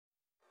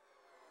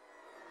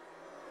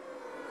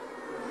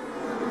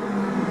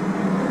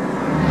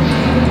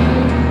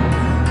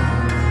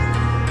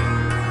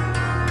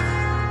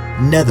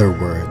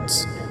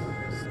Netherwords.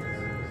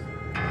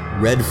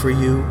 Read for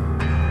you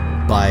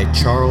by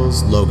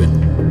Charles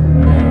Logan.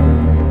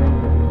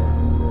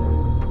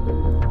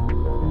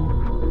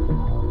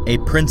 A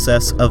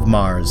Princess of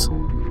Mars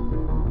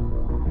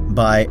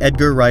by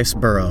Edgar Rice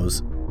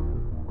Burroughs.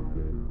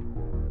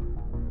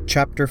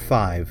 Chapter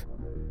 5.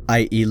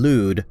 I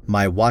Elude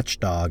My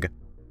Watchdog.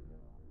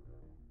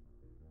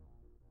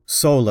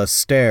 Sola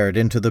stared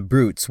into the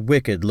brute's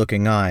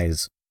wicked-looking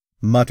eyes,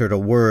 muttered a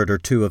word or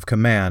two of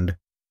command,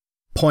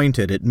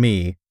 pointed at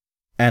me,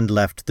 and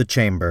left the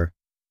chamber.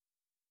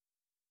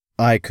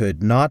 I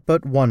could not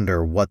but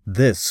wonder what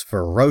this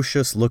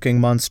ferocious-looking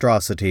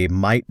monstrosity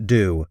might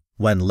do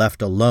when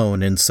left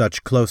alone in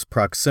such close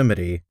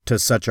proximity to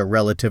such a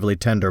relatively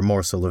tender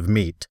morsel of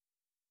meat.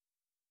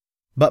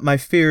 But my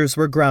fears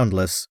were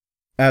groundless,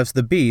 as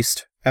the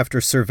beast,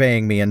 after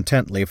surveying me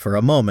intently for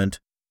a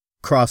moment,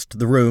 crossed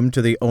the room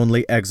to the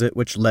only exit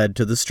which led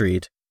to the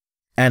street,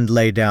 and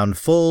lay down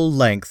full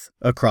length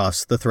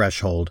across the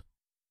threshold.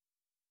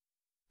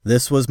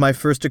 This was my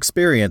first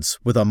experience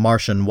with a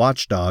Martian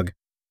watchdog,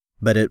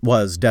 but it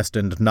was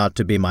destined not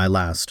to be my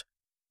last,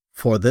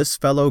 for this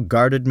fellow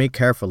guarded me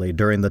carefully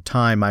during the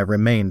time I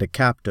remained a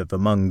captive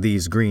among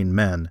these green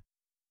men,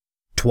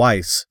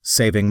 twice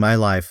saving my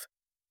life,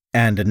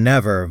 and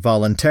never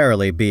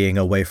voluntarily being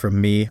away from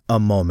me a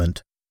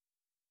moment.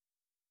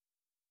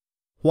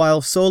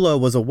 While Sola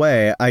was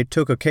away, I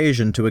took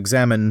occasion to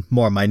examine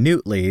more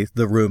minutely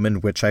the room in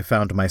which I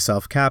found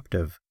myself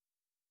captive.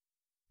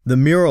 The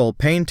mural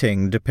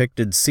painting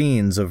depicted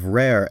scenes of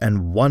rare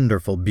and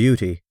wonderful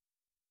beauty.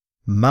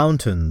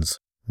 Mountains,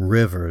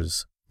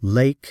 rivers,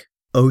 lake,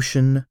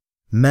 ocean,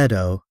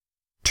 meadow,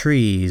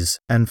 trees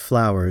and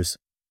flowers,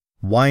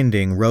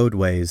 winding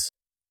roadways,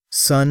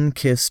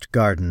 sun-kissed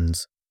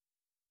gardens.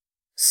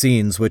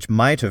 Scenes which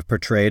might have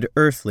portrayed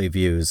earthly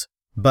views,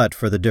 but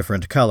for the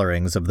different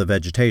colorings of the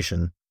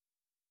vegetation.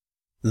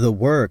 The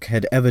work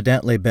had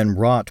evidently been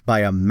wrought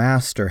by a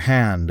master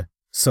hand,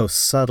 so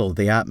subtle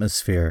the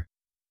atmosphere,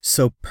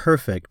 so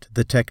perfect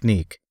the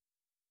technique.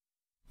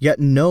 Yet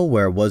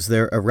nowhere was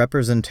there a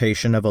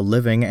representation of a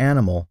living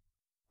animal,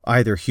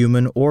 either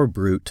human or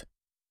brute,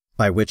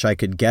 by which I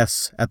could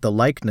guess at the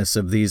likeness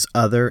of these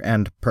other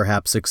and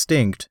perhaps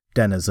extinct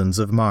denizens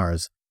of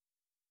Mars.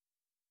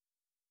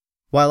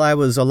 While I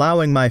was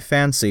allowing my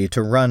fancy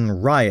to run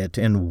riot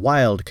in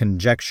wild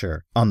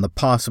conjecture on the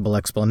possible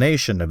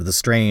explanation of the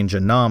strange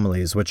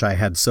anomalies which I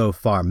had so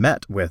far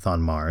met with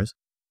on Mars,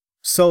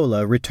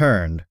 Sola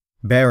returned,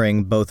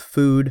 bearing both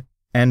food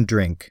and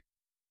drink.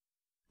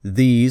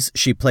 These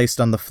she placed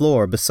on the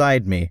floor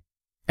beside me,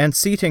 and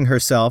seating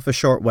herself a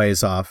short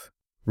ways off,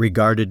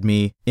 regarded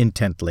me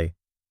intently.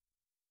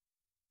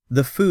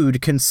 The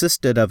food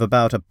consisted of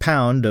about a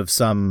pound of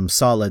some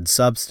solid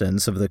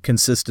substance of the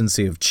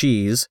consistency of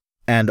cheese,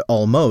 and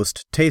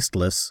almost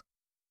tasteless,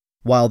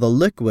 while the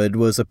liquid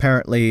was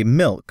apparently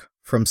milk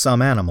from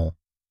some animal.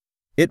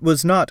 It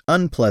was not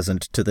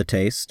unpleasant to the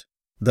taste,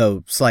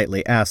 though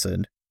slightly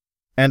acid,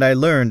 and I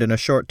learned in a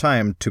short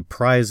time to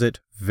prize it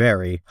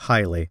very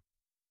highly.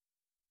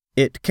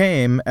 It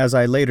came, as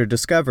I later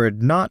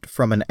discovered, not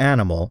from an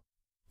animal,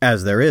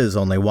 as there is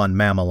only one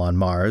mammal on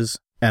Mars,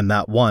 and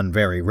that one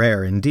very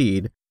rare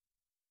indeed,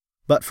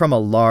 but from a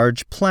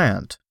large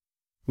plant,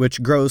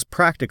 which grows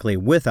practically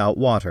without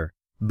water,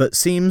 but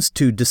seems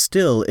to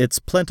distill its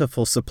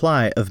plentiful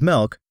supply of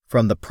milk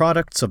from the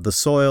products of the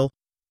soil,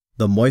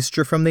 the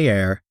moisture from the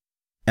air,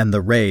 and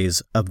the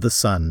rays of the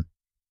sun.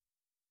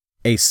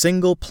 A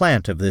single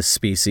plant of this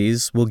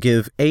species will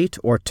give 8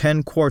 or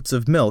 10 quarts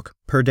of milk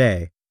per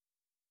day.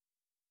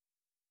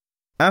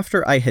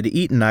 After I had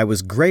eaten, I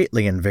was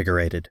greatly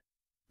invigorated,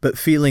 but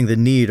feeling the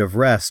need of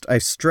rest, I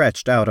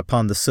stretched out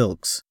upon the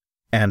silks,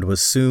 and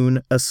was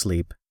soon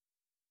asleep.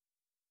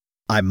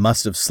 I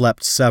must have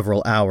slept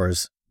several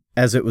hours,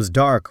 as it was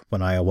dark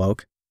when I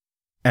awoke,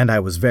 and I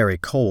was very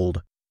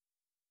cold.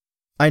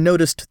 I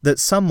noticed that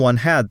someone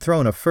had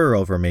thrown a fur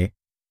over me,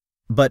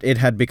 but it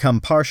had become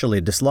partially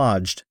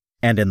dislodged,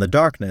 and in the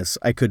darkness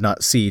I could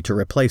not see to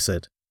replace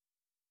it.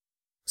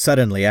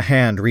 Suddenly a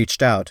hand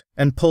reached out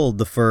and pulled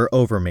the fur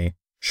over me,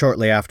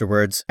 shortly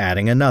afterwards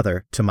adding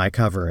another to my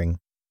covering.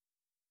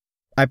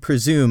 I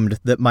presumed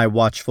that my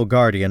watchful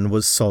guardian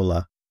was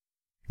Sola,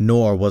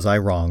 nor was I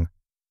wrong.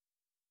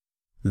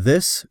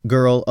 This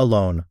girl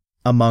alone,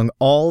 among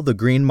all the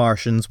green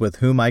Martians with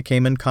whom I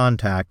came in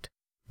contact,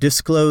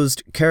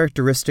 disclosed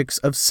characteristics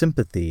of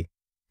sympathy,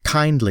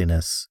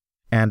 kindliness,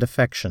 and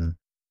affection.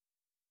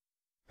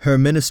 Her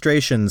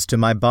ministrations to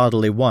my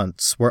bodily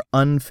wants were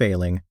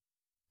unfailing,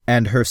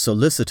 and her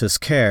solicitous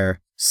care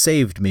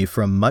saved me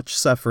from much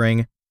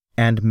suffering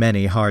and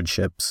many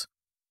hardships.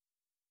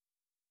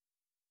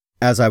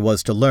 As I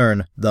was to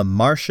learn, the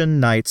Martian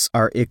nights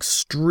are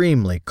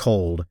extremely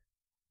cold,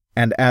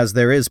 and as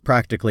there is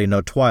practically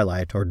no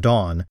twilight or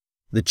dawn,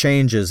 the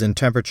changes in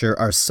temperature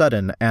are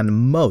sudden and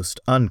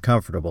most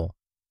uncomfortable,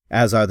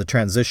 as are the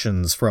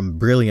transitions from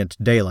brilliant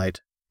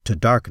daylight to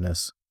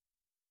darkness.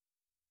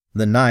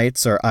 The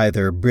nights are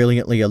either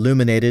brilliantly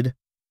illuminated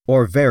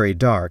or very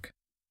dark,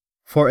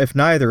 For if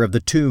neither of the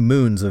 2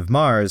 moons of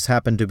Mars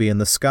happen to be in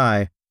the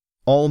sky,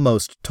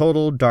 almost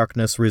total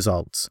darkness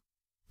results,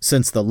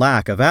 since the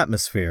lack of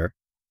atmosphere,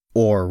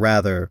 or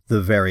rather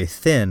the very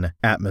thin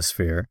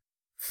atmosphere,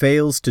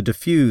 fails to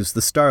diffuse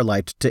the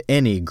starlight to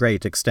any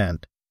great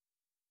extent.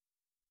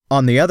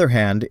 On the other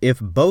hand,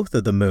 if both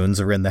of the moons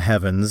are in the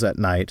heavens at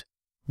night,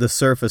 the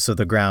surface of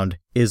the ground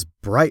is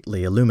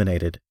brightly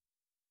illuminated.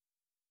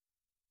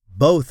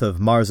 Both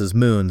of Mars's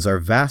moons are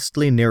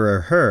vastly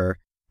nearer her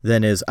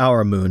than is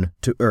our moon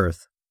to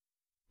Earth,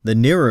 the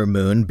nearer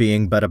moon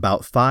being but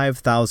about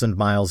 5,000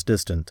 miles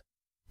distant,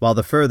 while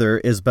the further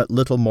is but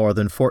little more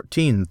than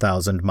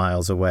 14,000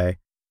 miles away,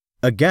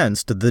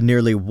 against the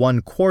nearly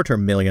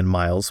 250,000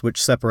 miles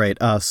which separate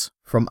us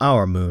from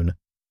our moon.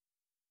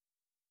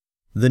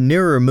 The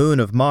nearer moon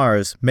of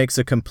Mars makes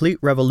a complete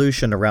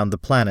revolution around the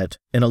planet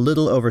in a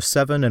little over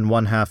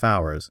 7½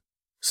 hours,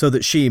 so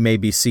that she may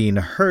be seen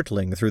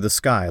hurtling through the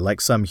sky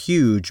like some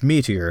huge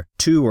meteor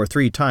 2 or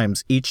 3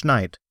 times each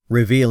night,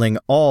 revealing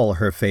all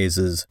her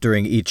phases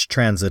during each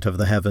transit of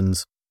the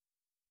heavens.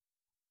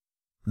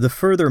 The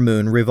further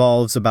moon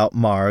revolves about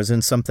Mars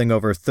in something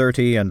over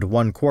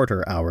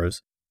 30¼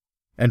 hours,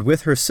 and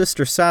with her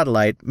sister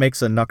satellite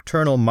makes a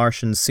nocturnal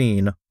Martian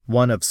scene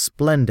one of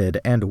splendid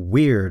and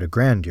weird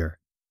grandeur.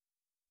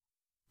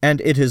 And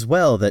it is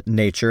well that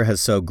nature has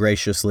so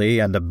graciously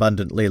and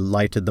abundantly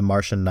lighted the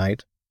Martian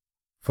night,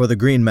 for the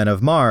green men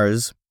of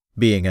Mars,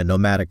 being a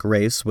nomadic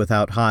race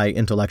without high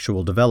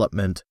intellectual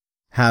development,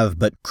 have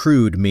but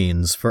crude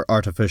means for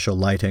artificial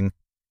lighting,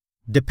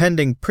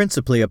 depending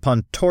principally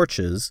upon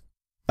torches,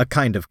 a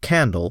kind of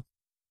candle,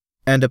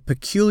 and a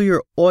peculiar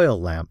oil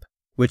lamp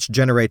which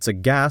generates a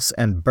gas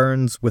and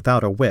burns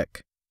without a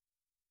wick.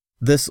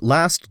 This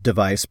last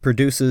device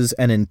produces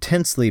an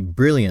intensely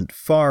brilliant,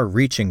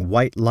 far-reaching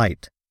white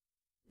light,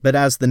 but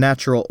as the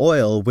natural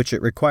oil which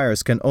it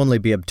requires can only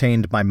be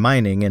obtained by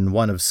mining in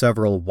one of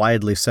several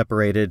widely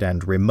separated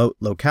and remote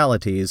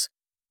localities,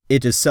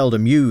 it is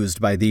seldom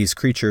used by these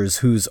creatures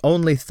whose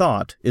only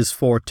thought is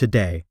for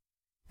today,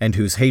 and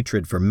whose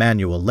hatred for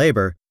manual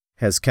labor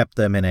has kept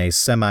them in a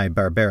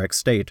semi-barbaric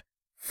state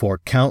for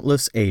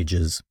countless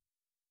ages.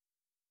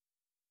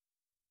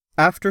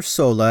 After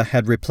Sola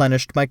had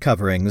replenished my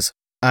coverings,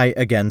 I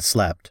again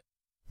slept,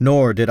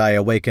 nor did I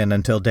awaken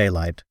until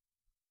daylight.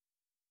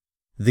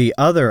 The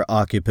other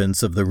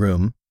occupants of the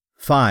room,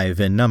 5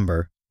 in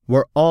number,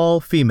 were all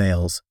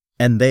females,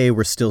 and they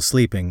were still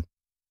sleeping,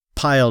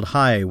 piled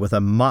high with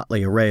a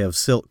motley array of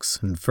silks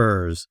and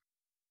furs.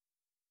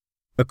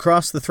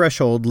 Across the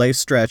threshold lay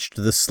stretched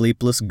the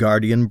sleepless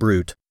guardian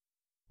brute,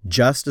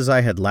 just as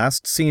I had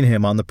last seen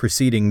him on the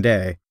preceding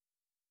day.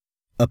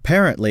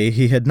 Apparently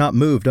he had not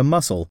moved a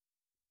muscle.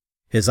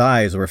 His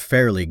eyes were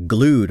fairly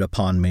glued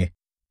upon me,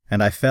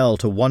 and I fell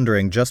to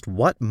wondering just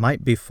what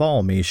might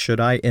befall me should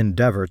I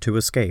endeavor to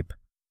escape.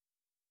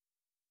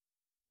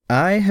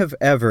 I have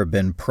ever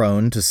been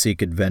prone to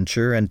seek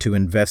adventure and to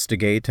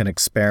investigate and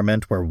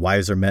experiment where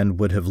wiser men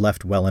would have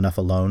left well enough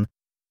alone.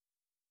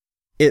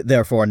 It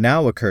therefore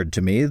now occurred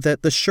to me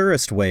that the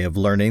surest way of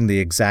learning the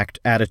exact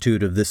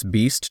attitude of this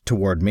beast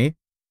toward me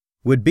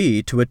would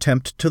be to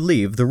attempt to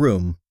leave the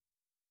room.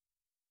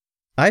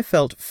 I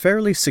felt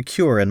fairly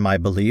secure in my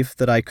belief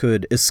that I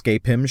could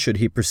escape him should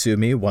he pursue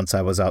me once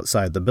I was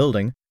outside the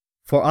building,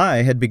 for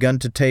I had begun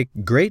to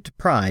take great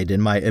pride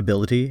in my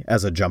ability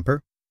as a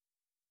jumper.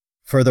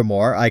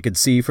 Furthermore, I could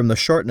see from the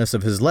shortness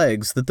of his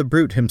legs that the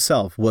brute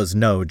himself was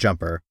no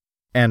jumper,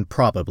 and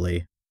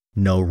probably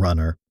no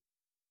runner.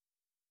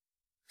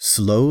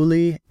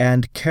 Slowly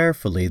and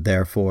carefully,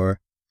 therefore,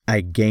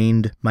 I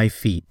gained my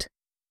feet,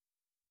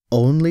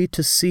 only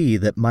to see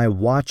that my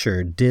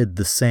watcher did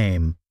the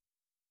same.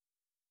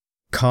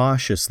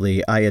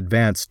 Cautiously I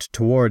advanced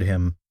toward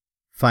him,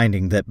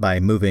 finding that by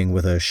moving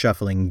with a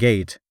shuffling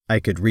gait I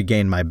could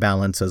regain my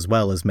balance as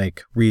well as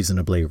make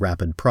reasonably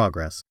rapid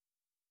progress.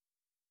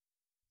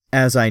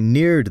 As I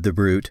neared the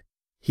brute,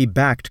 he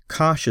backed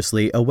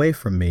cautiously away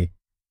from me,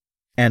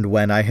 and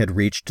when I had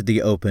reached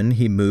the open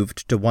he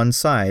moved to one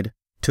side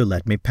to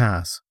let me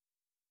pass.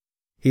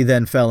 He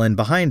then fell in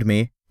behind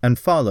me and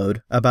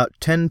followed about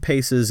 10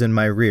 paces in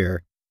my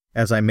rear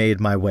as I made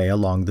my way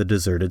along the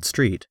deserted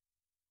street.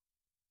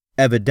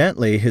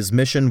 Evidently his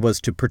mission was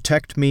to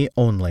protect me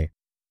only,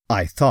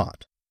 I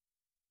thought.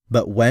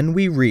 But when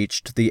we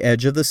reached the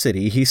edge of the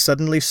city, he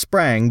suddenly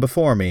sprang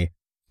before me,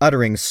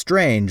 uttering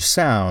strange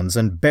sounds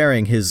and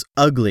baring his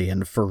ugly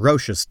and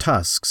ferocious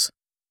tusks.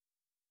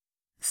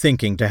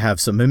 Thinking to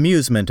have some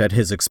amusement at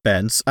his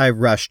expense, I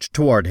rushed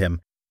toward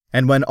him,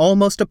 and when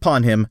almost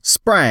upon him,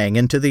 sprang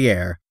into the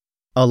air,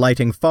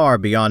 alighting far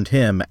beyond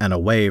him and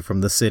away from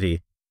the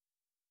city.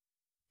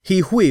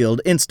 He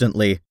wheeled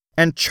instantly,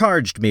 and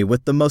charged me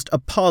with the most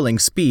appalling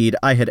speed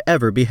I had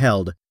ever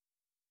beheld.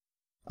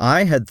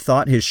 I had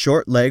thought his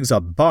short legs a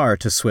bar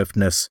to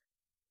swiftness,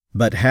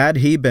 but had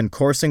he been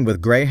coursing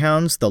with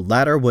greyhounds, the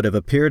latter would have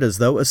appeared as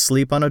though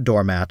asleep on a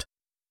doormat.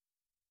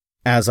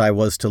 As I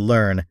was to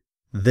learn,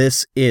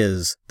 this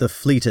is the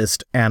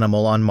fleetest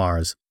animal on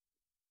Mars,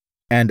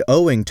 and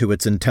owing to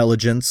its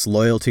intelligence,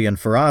 loyalty, and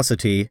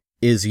ferocity,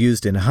 is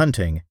used in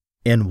hunting,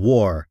 in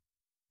war,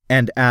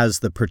 and as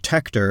the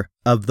protector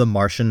of the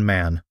Martian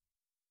man.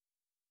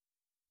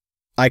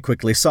 I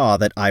quickly saw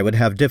that I would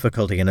have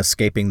difficulty in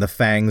escaping the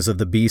fangs of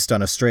the beast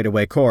on a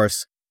straightaway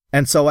course,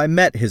 and so I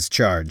met his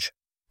charge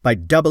by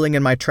doubling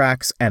in my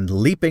tracks and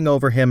leaping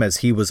over him as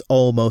he was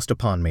almost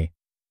upon me.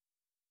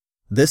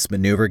 This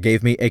maneuver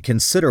gave me a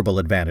considerable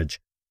advantage,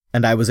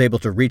 and I was able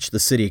to reach the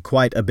city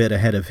quite a bit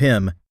ahead of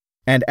him,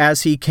 and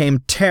as he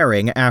came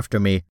tearing after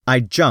me, I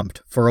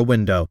jumped for a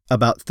window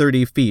about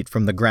 30 feet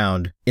from the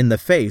ground in the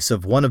face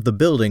of one of the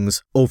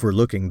buildings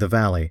overlooking the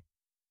valley.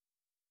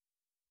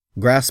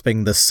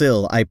 Grasping the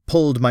sill, I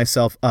pulled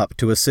myself up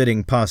to a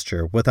sitting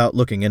posture without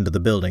looking into the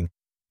building,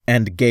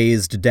 and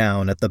gazed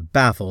down at the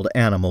baffled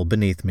animal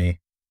beneath me.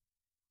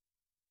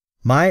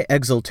 My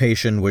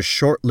exultation was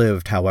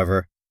short-lived,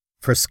 however,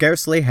 for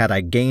scarcely had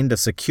I gained a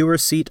secure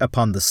seat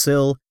upon the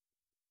sill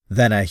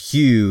than a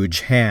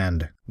huge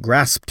hand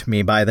grasped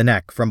me by the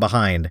neck from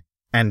behind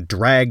and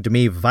dragged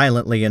me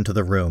violently into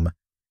the room.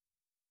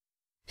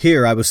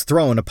 Here I was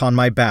thrown upon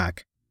my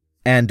back,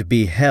 and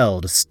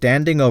beheld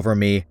standing over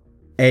me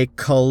a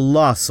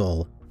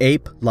colossal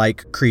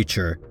ape-like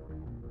creature,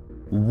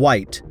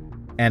 white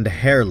and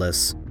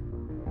hairless,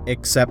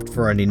 except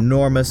for an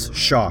enormous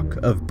shock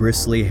of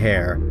bristly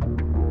hair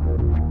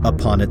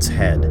upon its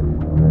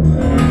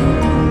head.